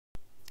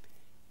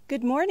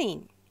Good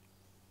morning.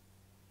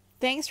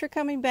 Thanks for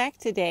coming back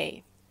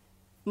today.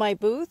 My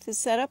booth is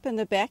set up in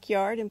the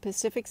backyard in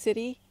Pacific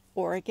City,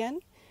 Oregon,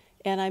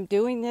 and I'm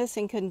doing this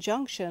in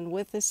conjunction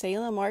with the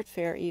Salem Art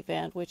Fair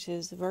event, which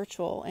is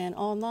virtual and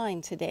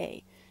online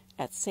today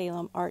at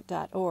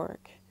salemart.org.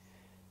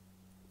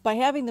 By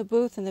having the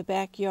booth in the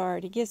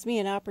backyard, it gives me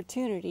an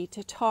opportunity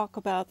to talk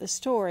about the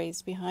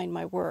stories behind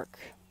my work.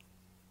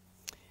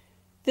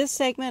 This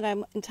segment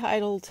I'm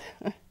entitled,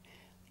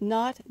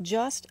 Not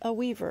Just a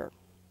Weaver.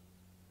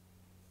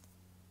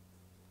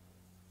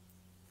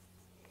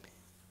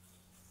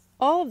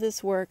 All of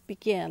this work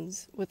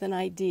begins with an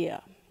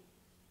idea.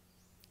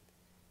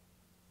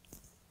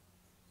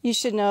 You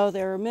should know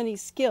there are many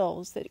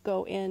skills that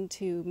go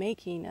into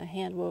making a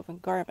hand-woven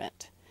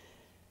garment.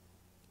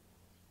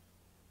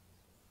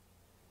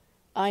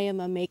 I am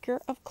a maker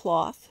of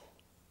cloth.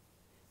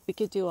 We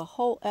could do a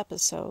whole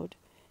episode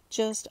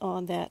just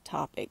on that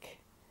topic.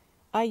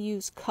 I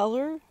use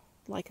color,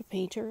 like a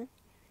painter,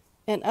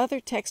 and other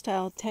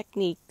textile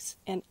techniques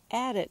and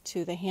add it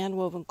to the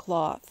hand-woven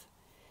cloth.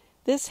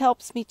 This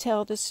helps me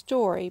tell the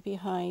story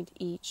behind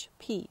each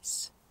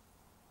piece.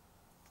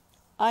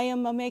 I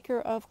am a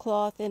maker of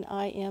cloth and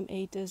I am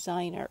a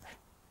designer.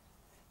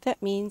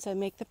 That means I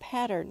make the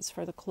patterns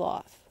for the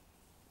cloth.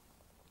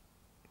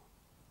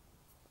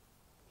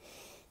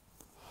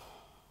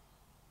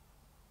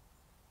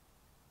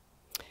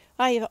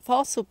 I have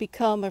also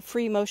become a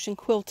free motion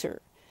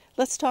quilter.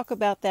 Let's talk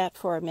about that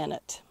for a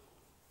minute.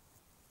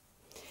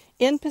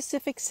 In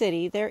Pacific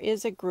City, there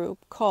is a group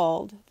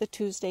called the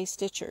Tuesday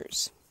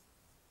Stitchers.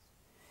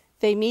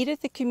 They meet at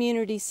the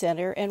community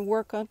center and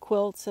work on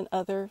quilts and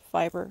other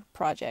fiber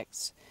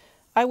projects.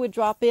 I would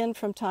drop in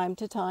from time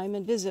to time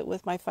and visit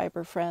with my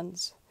fiber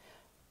friends.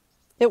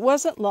 It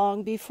wasn't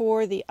long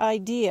before the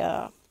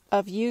idea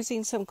of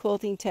using some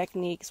quilting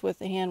techniques with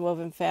the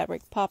hand-woven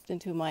fabric popped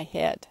into my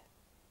head.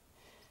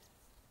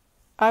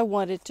 I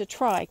wanted to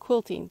try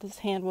quilting this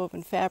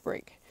hand-woven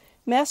fabric.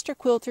 Master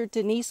quilter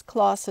Denise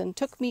Clausen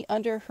took me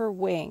under her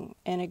wing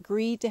and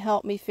agreed to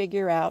help me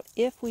figure out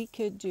if we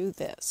could do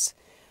this.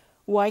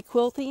 Why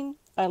quilting?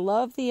 I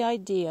love the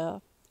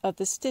idea of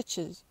the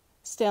stitches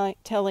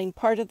telling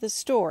part of the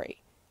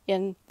story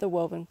in the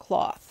woven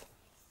cloth.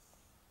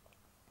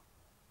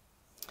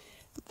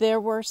 There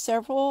were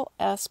several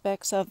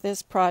aspects of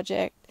this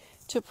project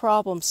to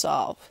problem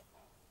solve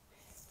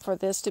for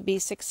this to be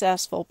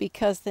successful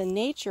because the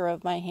nature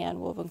of my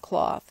hand-woven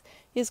cloth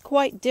is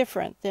quite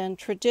different than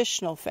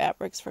traditional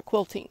fabrics for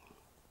quilting.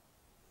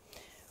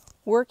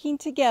 Working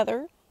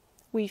together,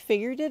 we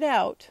figured it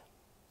out.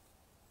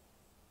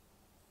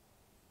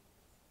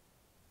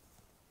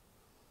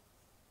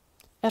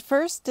 At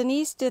first,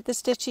 Denise did the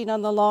stitching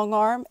on the long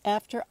arm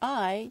after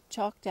I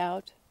chalked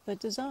out the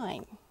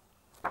design.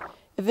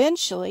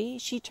 Eventually,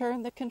 she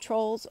turned the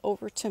controls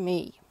over to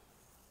me.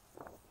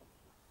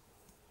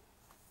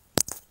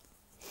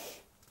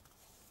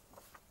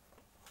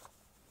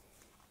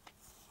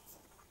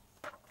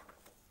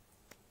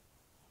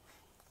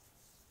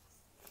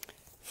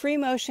 Free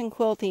motion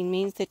quilting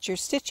means that you're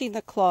stitching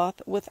the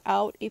cloth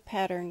without a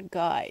pattern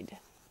guide.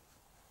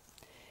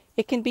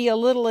 It can be a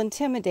little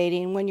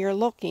intimidating when you're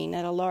looking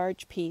at a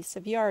large piece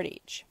of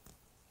yardage.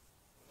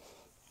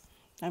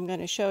 I'm going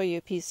to show you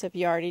a piece of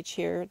yardage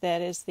here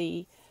that is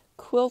the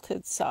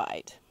quilted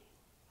side.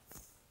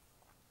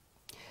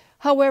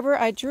 However,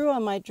 I drew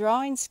on my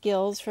drawing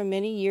skills from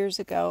many years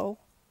ago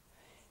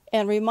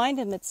and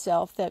reminded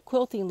myself that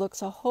quilting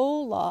looks a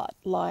whole lot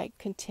like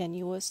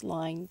continuous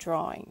line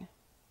drawing.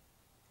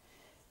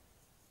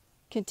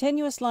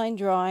 Continuous line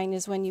drawing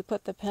is when you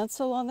put the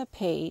pencil on the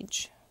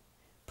page,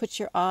 put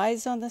your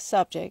eyes on the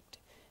subject,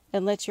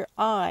 and let your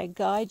eye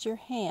guide your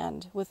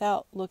hand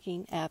without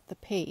looking at the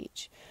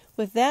page.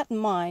 With that in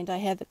mind, I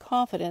had the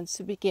confidence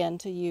to begin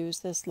to use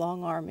this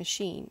long arm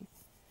machine.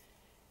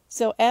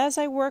 So as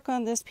I work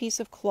on this piece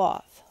of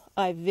cloth,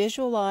 I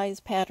visualize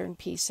pattern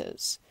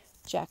pieces,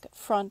 jacket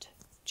front,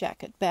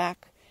 jacket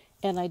back,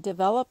 and I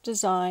develop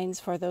designs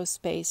for those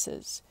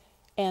spaces.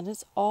 And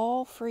it's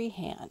all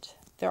freehand.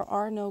 There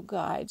are no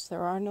guides,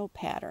 there are no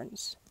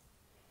patterns.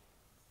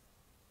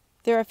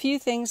 There are a few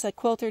things that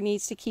quilter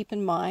needs to keep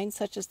in mind,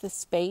 such as the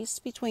space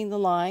between the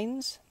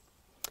lines,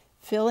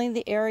 filling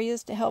the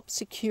areas to help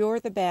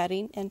secure the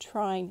batting, and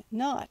trying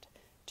not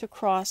to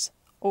cross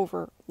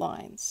over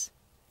lines.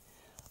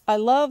 I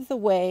love the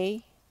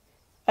way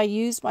I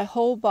use my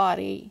whole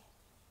body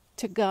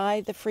to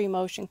guide the free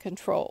motion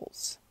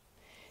controls.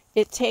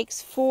 It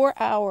takes 4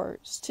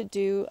 hours to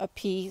do a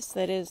piece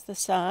that is the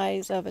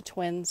size of a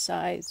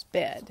twin-size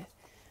bed.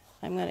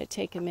 I'm going to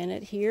take a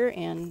minute here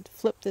and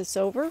flip this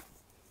over.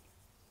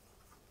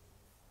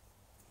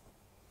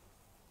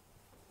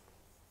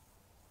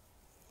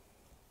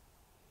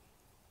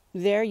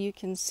 There you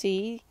can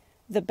see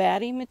the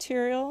batting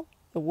material,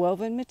 the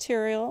woven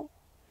material,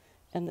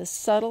 and the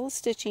subtle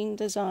stitching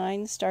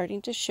design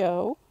starting to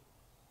show.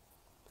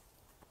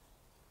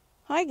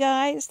 Hi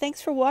guys,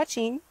 thanks for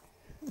watching.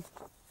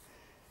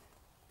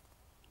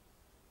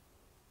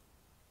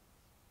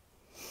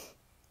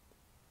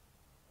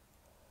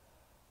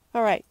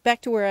 All right,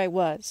 back to where I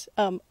was.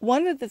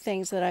 One of the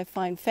things that I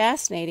find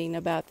fascinating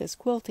about this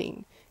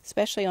quilting,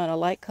 especially on a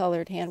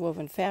light-colored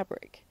hand-woven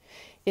fabric,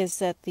 is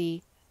that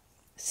the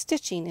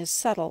stitching is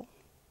subtle.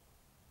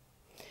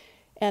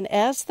 And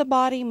as the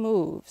body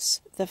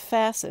moves, the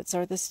facets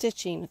or the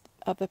stitching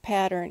of the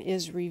pattern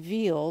is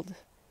revealed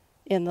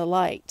in the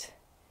light.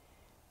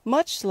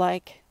 Much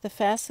like the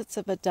facets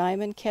of a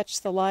diamond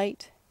catch the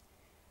light,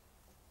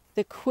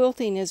 the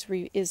quilting is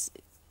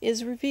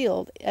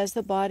revealed as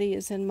the body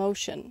is in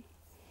motion.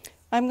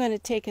 I'm going to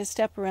take a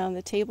step around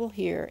the table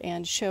here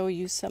and show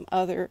you some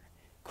other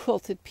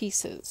quilted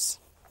pieces.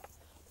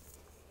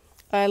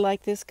 I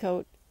like this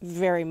coat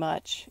very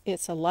much.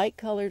 It's a light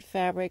colored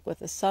fabric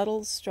with a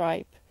subtle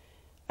stripe.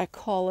 I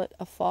call it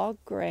a fog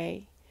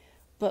gray,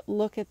 but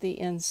look at the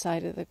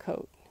inside of the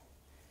coat.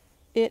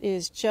 It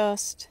is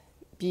just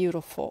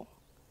beautiful.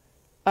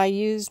 I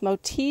use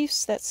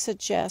motifs that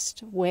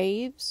suggest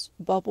waves,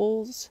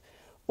 bubbles,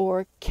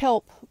 or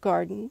kelp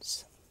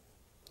gardens.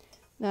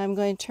 Now I'm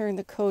going to turn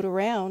the coat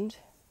around,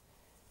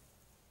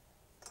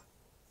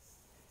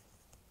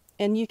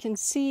 and you can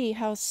see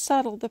how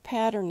subtle the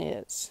pattern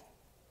is.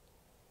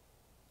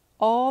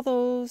 All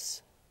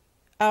those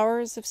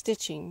hours of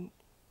stitching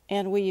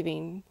and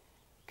weaving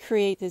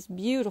create this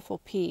beautiful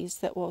piece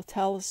that will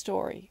tell a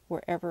story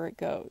wherever it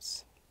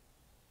goes.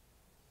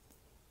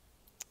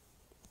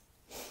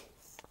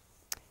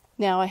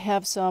 Now I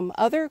have some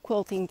other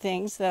quilting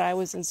things that I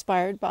was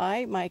inspired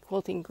by my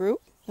quilting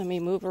group. Let me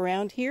move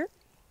around here.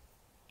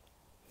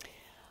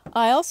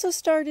 I also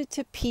started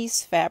to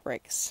piece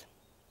fabrics.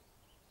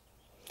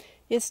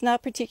 It's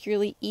not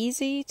particularly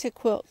easy to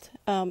quilt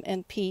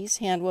and piece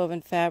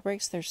hand-woven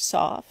fabrics. They're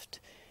soft,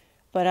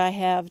 but I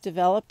have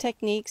developed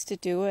techniques to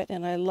do it,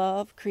 and I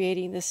love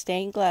creating the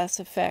stained glass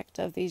effect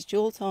of these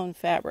jewel tone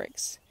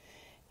fabrics.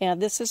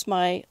 And this is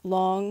my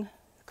long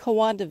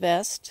Kawanda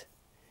vest.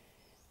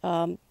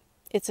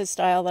 It's a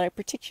style that I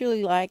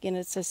particularly like, and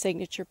it's a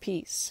signature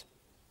piece.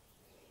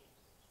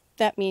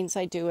 That means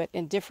I do it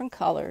in different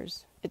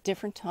colors at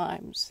different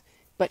times,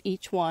 but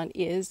each one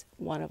is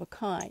one of a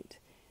kind.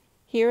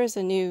 Here is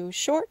a new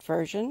short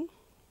version.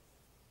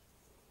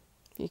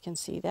 You can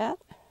see that.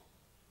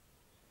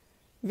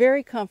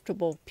 Very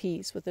comfortable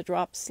piece with a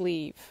drop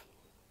sleeve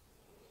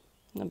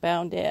and a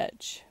bound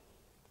edge.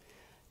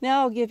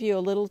 Now I'll give you a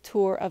little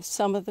tour of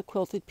some of the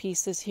quilted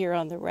pieces here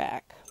on the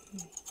rack.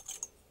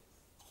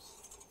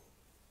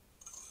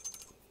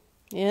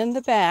 In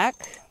the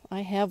back,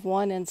 I have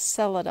one in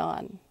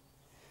Celadon.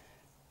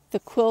 The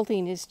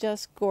quilting is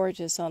just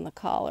gorgeous on the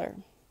collar.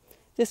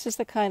 This is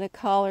the kind of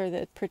collar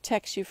that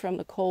protects you from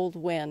the cold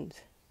wind.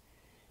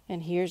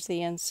 And here's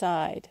the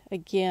inside,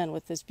 again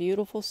with this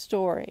beautiful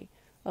story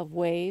of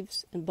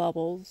waves and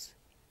bubbles,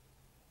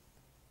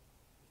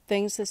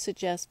 things that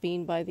suggest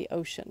being by the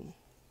ocean.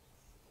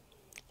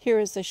 Here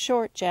is the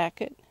short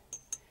jacket,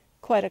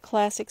 quite a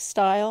classic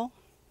style.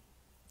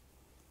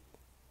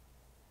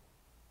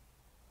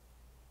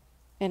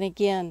 And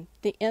again,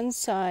 the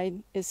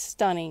inside is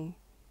stunning.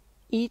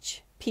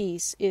 Each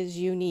piece is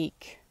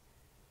unique.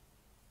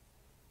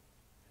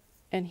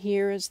 And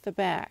here is the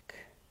back.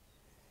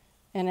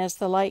 And as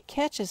the light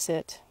catches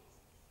it,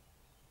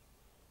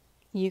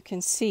 you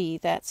can see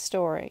that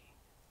story.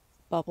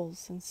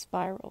 Bubbles and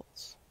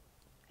spirals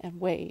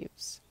and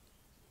waves.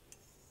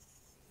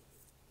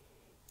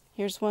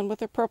 Here's one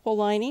with a purple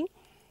lining.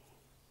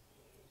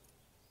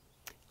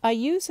 I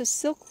use a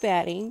silk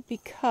batting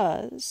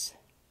because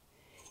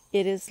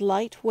it is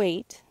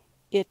lightweight.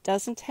 It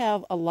doesn't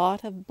have a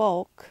lot of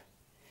bulk,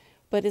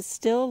 but it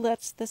still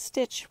lets the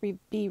stitch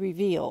be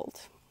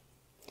revealed.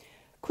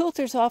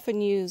 Quilters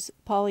often use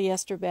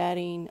polyester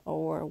batting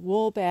or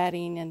wool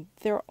batting, and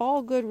there are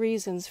all good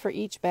reasons for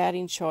each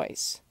batting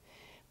choice.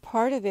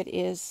 Part of it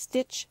is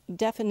stitch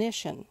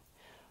definition.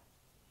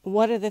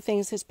 One of the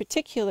things that's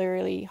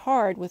particularly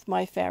hard with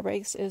my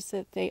fabrics is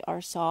that they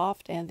are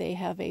soft and they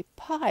have a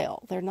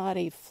pile. They're not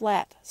a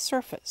flat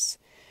surface.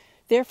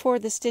 Therefore,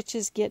 the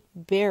stitches get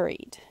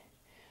buried.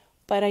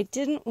 But I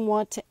didn't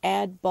want to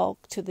add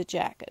bulk to the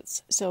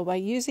jackets, so by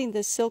using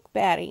the silk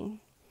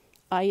batting,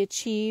 I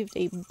achieved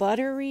a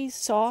buttery,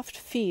 soft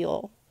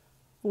feel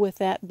with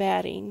that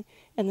batting,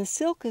 and the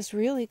silk is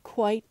really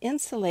quite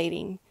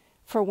insulating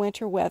for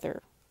winter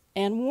weather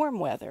and warm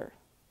weather.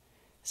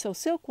 So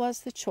silk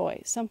was the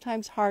choice,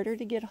 sometimes harder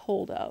to get a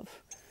hold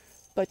of,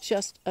 but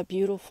just a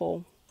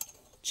beautiful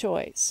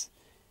choice.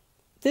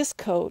 This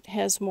coat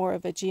has more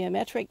of a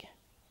geometric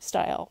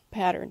style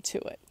pattern to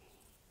it.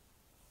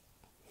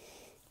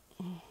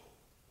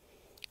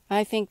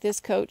 I think this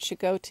coat should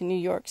go to New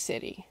York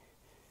City.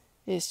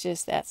 It's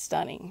just that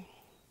stunning.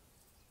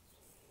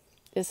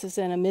 This is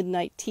in a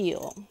midnight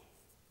teal.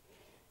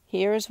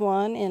 Here's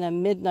one in a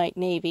midnight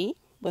navy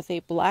with a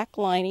black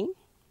lining.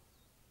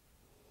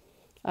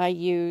 I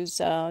use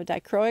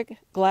dichroic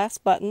glass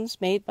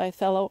buttons made by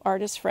fellow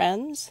artist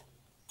friends.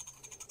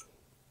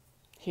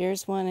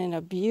 Here's one in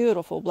a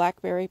beautiful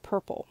blackberry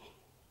purple.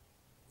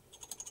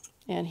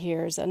 And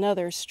here's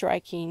another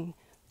striking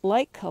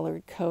light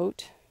colored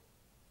coat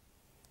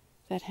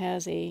that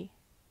has a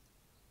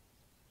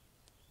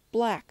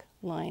black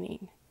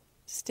lining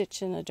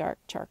stitched in a dark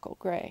charcoal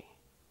gray.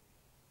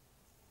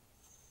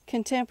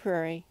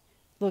 Contemporary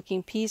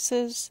looking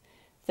pieces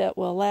that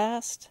will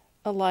last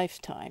a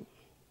lifetime.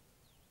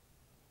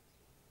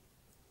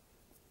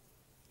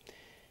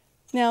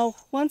 Now,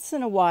 once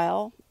in a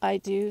while, I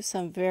do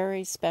some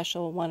very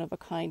special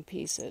one-of-a-kind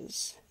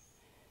pieces.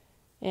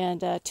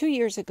 And 2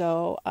 years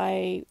ago,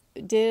 I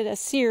did a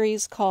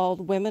series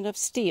called Women of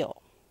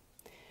Steel,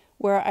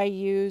 where I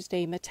used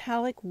a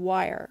metallic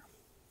wire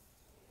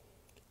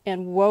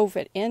and wove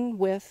it in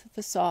with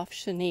the soft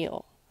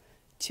chenille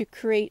to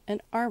create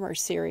an armor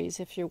series,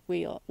 if you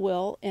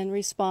will, in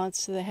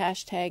response to the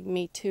hashtag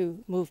 #MeToo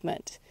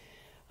movement.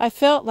 I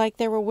felt like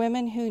there were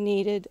women who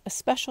needed a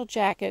special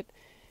jacket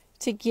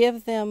to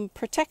give them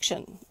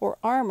protection or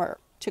armor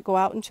to go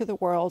out into the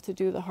world to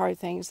do the hard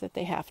things that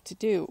they have to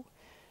do.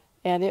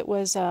 And it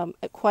was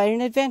quite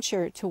an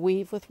adventure to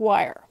weave with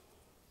wire.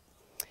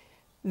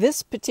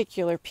 This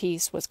particular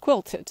piece was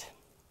quilted.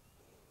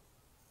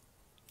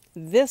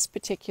 This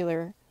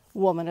particular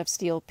Woman of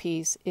Steel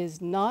piece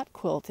is not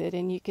quilted,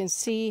 and you can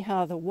see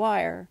how the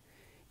wire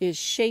is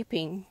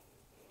shaping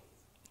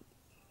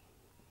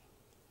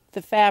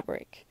the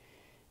fabric.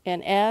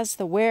 And as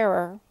the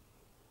wearer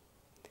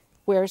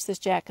wears this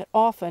jacket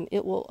often,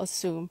 it will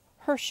assume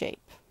her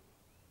shape.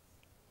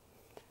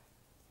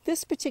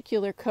 This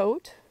particular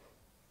coat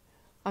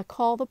I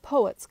call the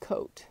poet's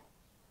coat.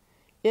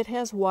 It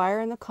has wire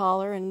in the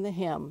collar and in the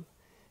hem,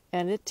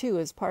 and it too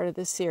is part of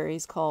this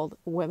series called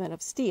Women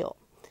of Steel.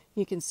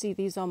 You can see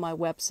these on my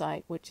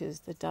website, which is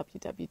the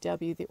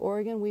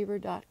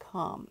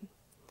www.theoregonweaver.com.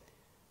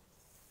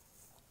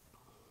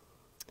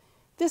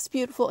 This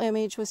beautiful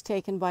image was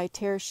taken by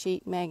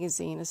Tearsheet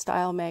magazine, a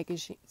style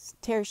magazine,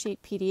 Tearsheet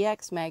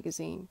PDX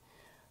magazine,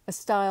 a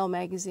style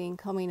magazine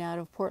coming out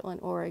of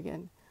Portland,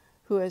 Oregon,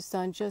 who has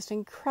done just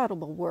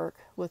incredible work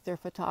with their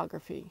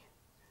photography.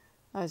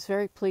 I was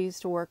very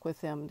pleased to work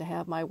with them, to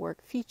have my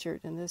work featured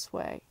in this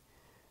way.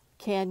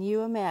 Can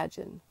you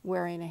imagine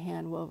wearing a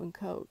hand-woven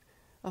coat?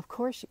 Of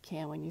course you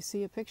can when you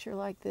see a picture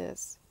like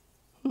this.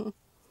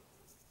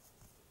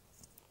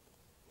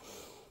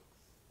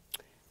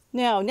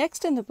 Now,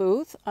 next in the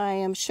booth, I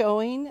am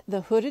showing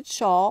the hooded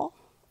shawl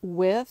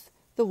with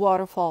the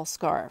waterfall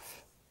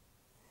scarf.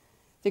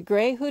 The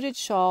gray hooded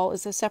shawl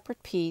is a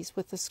separate piece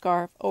with the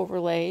scarf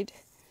overlaid,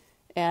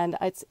 and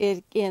it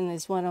again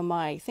is one of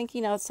my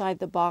thinking outside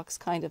the box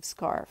kind of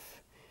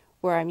scarf,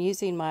 where I'm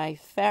using my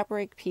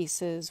fabric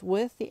pieces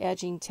with the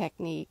edging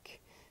technique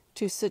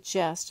to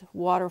suggest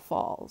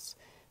waterfalls.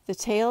 The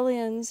tail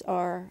ends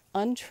are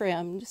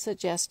untrimmed,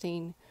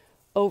 suggesting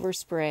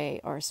overspray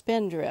or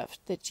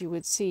spindrift that you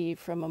would see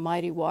from a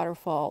mighty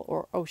waterfall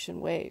or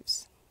ocean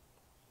waves.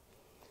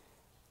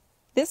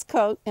 This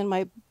coat in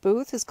my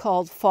booth is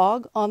called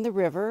Fog on the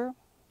River.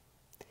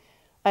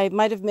 I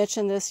might have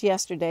mentioned this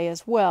yesterday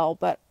as well,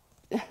 but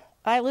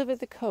I live at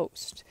the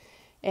coast,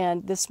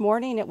 and this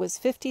morning it was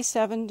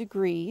 57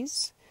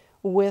 degrees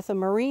with a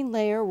marine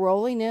layer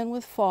rolling in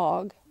with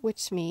fog,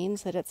 which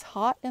means that it's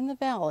hot in the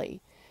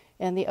valley,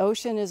 and the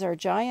ocean is our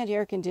giant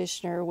air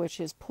conditioner,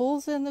 which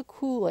pulls in the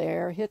cool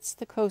air, hits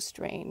the coast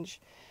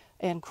range,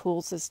 and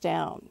cools us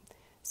down.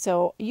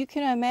 So you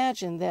can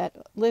imagine that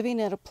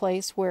living at a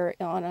place where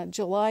on a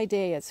July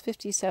day it's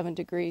 57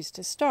 degrees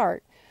to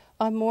start,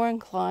 I'm more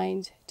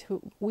inclined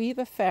to weave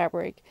a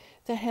fabric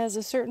that has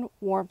a certain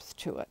warmth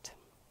to it.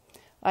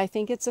 I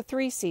think it's a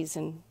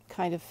three-season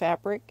kind of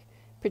fabric,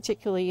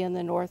 particularly in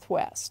the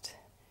Northwest.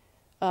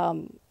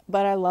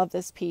 But I love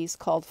this piece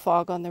called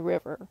Fog on the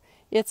River.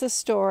 It's a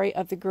story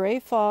of the gray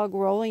fog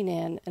rolling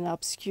in and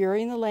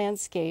obscuring the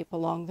landscape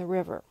along the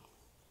river.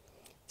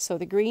 So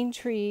the green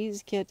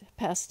trees get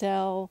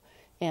pastel,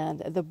 and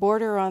the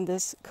border on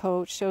this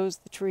coat shows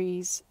the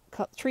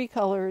tree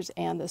colors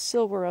and the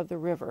silver of the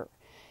river.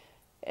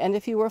 And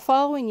if you were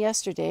following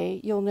yesterday,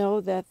 you'll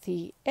know that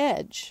the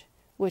edge,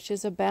 which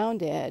is a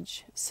bound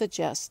edge,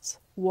 suggests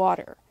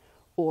water,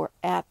 or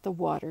at the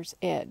water's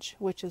edge,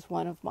 which is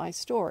one of my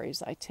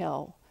stories I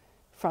tell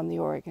from the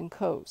Oregon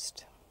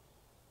coast.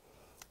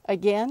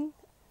 Again,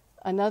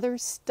 another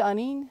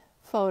stunning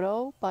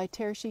photo by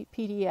Tearsheet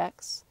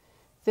PDX.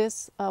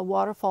 This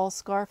waterfall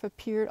scarf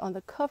appeared on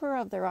the cover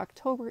of their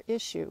October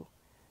issue,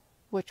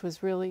 which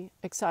was really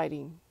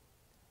exciting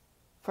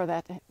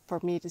for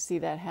me to see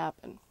that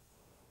happen.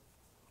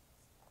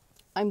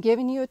 I'm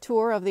giving you a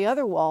tour of the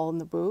other wall in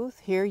the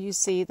booth. Here you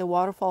see the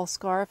waterfall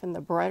scarf in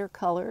the brighter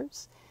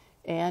colors,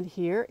 and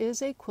here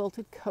is a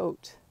quilted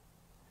coat.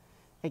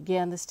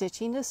 Again, the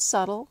stitching is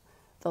subtle.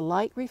 The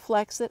light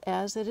reflects it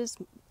as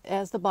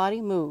the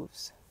body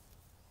moves.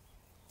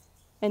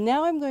 And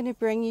now I'm going to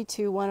bring you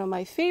to one of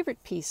my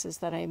favorite pieces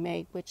that I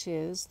made, which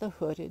is the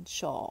hooded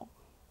shawl.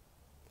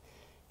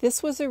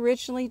 This was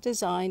originally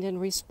designed in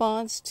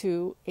response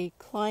to a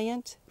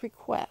client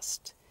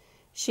request.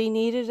 She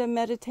needed a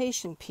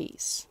meditation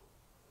piece,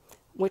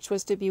 which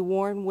was to be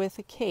worn with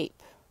a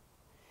cape.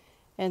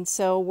 And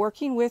so,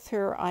 working with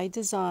her, I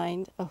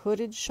designed a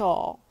hooded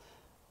shawl.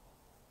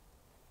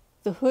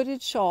 The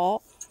hooded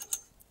shawl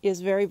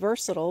is very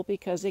versatile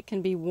because it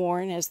can be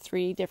worn as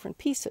 3 different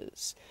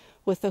pieces.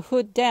 With the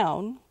hood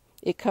down,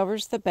 it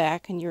covers the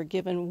back and you're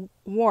given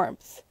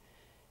warmth.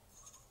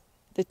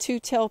 The 2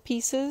 tail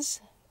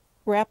pieces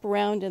wrap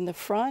around in the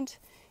front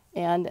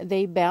and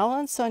they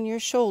balance on your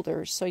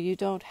shoulders so you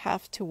don't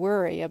have to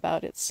worry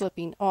about it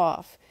slipping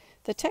off.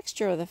 The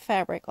texture of the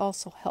fabric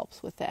also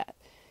helps with that,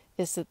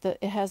 is that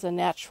it has a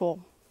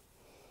natural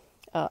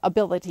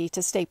ability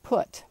to stay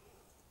put.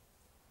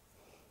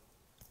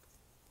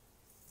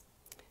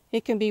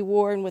 It can be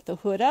worn with the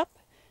hood up,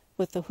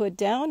 with the hood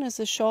down as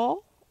a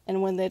shawl,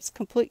 and when it's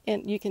complete,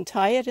 and you can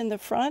tie it in the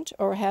front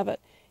or have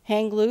it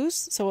hang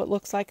loose so it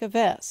looks like a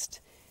vest.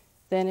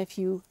 Then if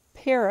you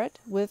pair it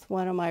with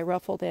one of my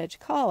ruffled edge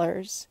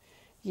collars,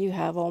 you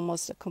have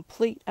almost a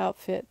complete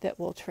outfit that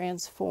will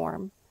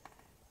transform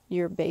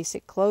your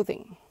basic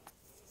clothing.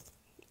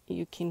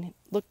 You can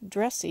look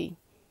dressy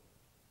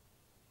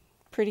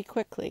pretty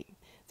quickly.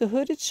 The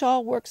hooded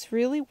shawl works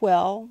really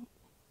well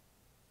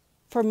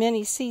for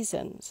many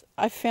seasons.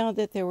 I found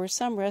that there were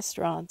some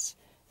restaurants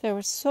that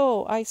were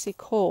so icy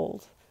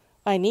cold,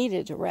 I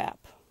needed to wrap.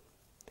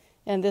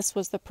 And this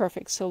was the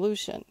perfect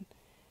solution.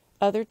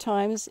 Other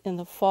times in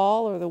the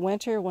fall or the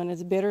winter when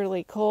it's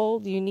bitterly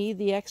cold, you need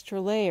the extra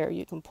layer.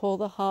 You can pull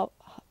the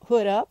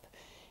hood up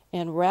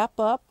and wrap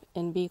up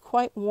and be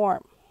quite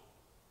warm.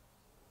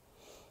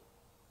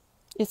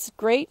 It's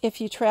great if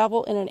you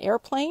travel in an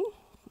airplane.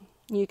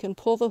 You can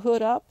pull the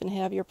hood up and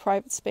have your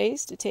private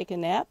space to take a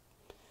nap,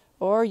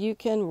 or you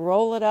can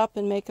roll it up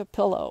and make a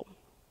pillow.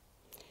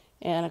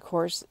 And of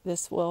course,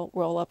 this will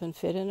roll up and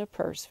fit in a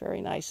purse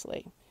very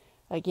nicely.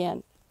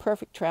 Again,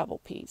 perfect travel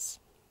piece.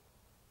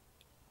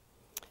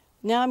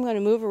 Now I'm going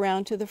to move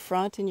around to the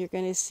front and you're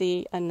going to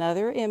see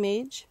another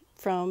image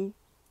from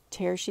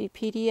Tearsheet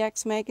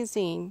PDX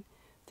magazine.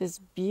 This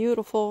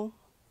beautiful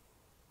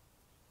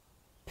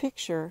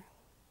picture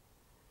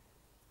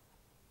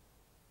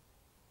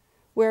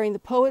wearing the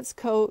poet's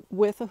coat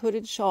with a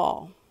hooded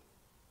shawl.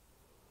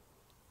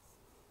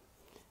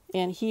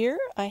 And here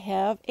I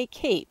have a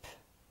cape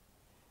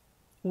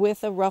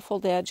with a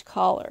ruffled edge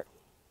collar.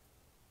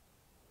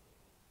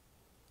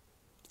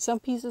 Some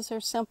pieces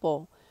are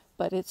simple,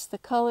 but it's the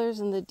colors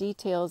and the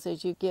details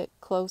as you get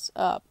close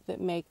up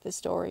that make the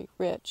story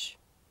rich.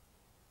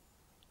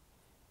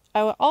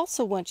 I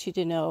also want you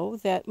to know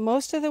that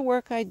most of the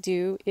work I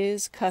do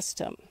is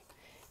custom,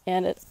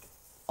 and it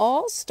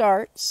all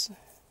starts,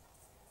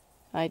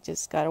 I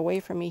just got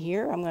away from me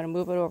here, I'm going to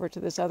move it over to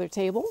this other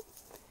table.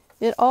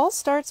 It all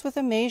starts with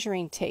a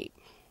measuring tape.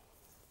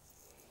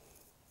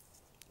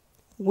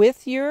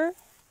 With your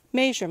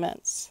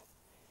measurements,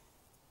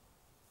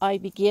 I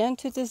begin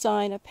to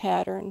design a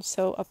pattern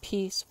so a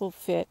piece will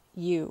fit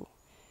you.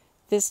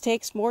 This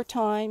takes more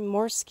time,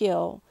 more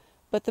skill,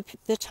 but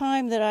the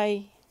time that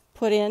I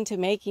put into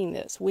making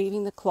this,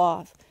 weaving the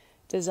cloth,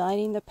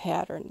 designing the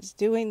patterns,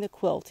 doing the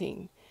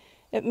quilting,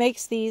 it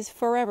makes these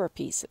forever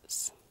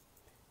pieces.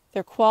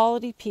 They're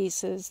quality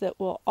pieces that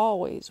will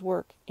always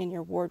work in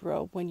your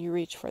wardrobe when you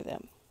reach for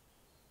them.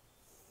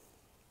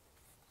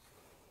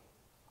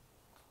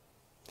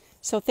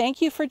 So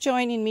thank you for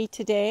joining me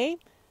today.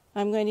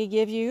 I'm going to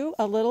give you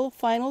a little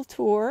final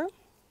tour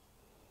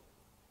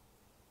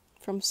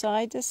from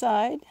side to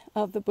side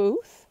of the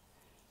booth.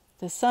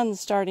 The sun's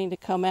starting to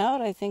come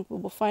out. I think we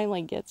will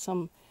finally get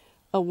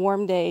a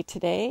warm day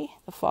today.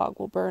 The fog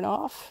will burn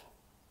off.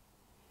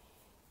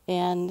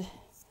 And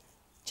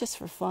just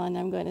for fun,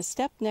 I'm going to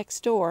step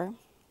next door.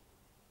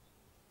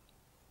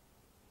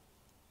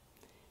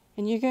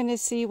 And you're going to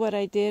see what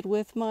I did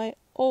with my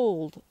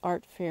old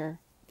art fair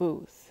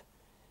booth.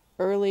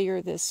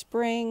 Earlier this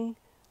spring,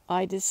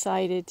 I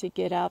decided to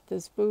get out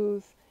this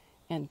booth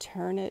and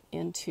turn it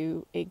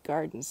into a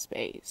garden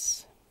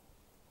space.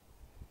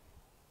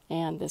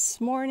 And this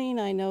morning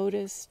I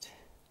noticed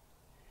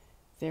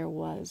there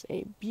was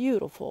a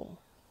beautiful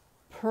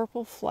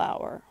purple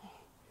flower.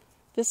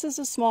 This is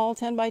a small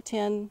 10 by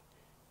 10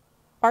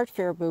 art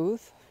fair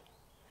booth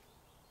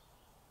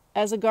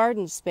as a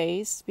garden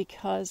space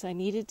because I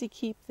needed to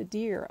keep the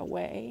deer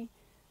away.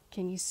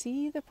 Can you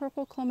see the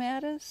purple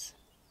clematis?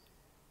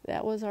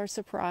 That was our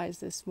surprise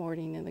this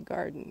morning in the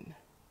garden.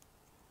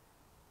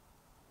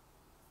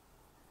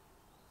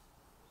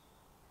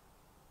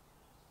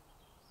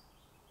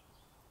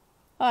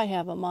 I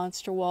have a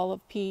monster wall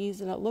of peas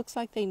and it looks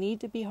like they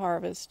need to be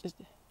harvested.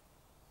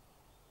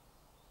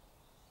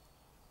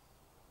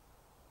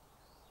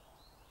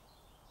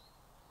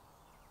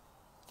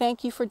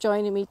 Thank you for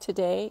joining me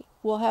today.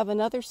 We'll have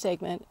another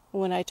segment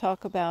when I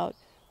talk about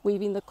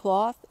weaving the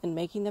cloth and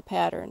making the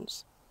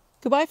patterns.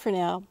 Goodbye for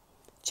now.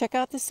 Check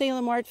out the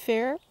Salem Art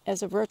Fair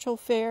as a virtual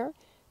fair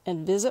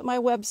and visit my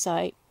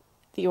website,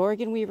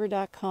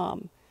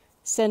 theoregonweaver.com.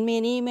 Send me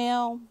an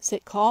email,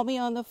 call me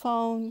on the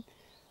phone.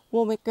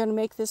 We're going to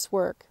make this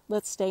work.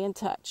 Let's stay in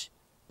touch.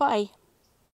 Bye.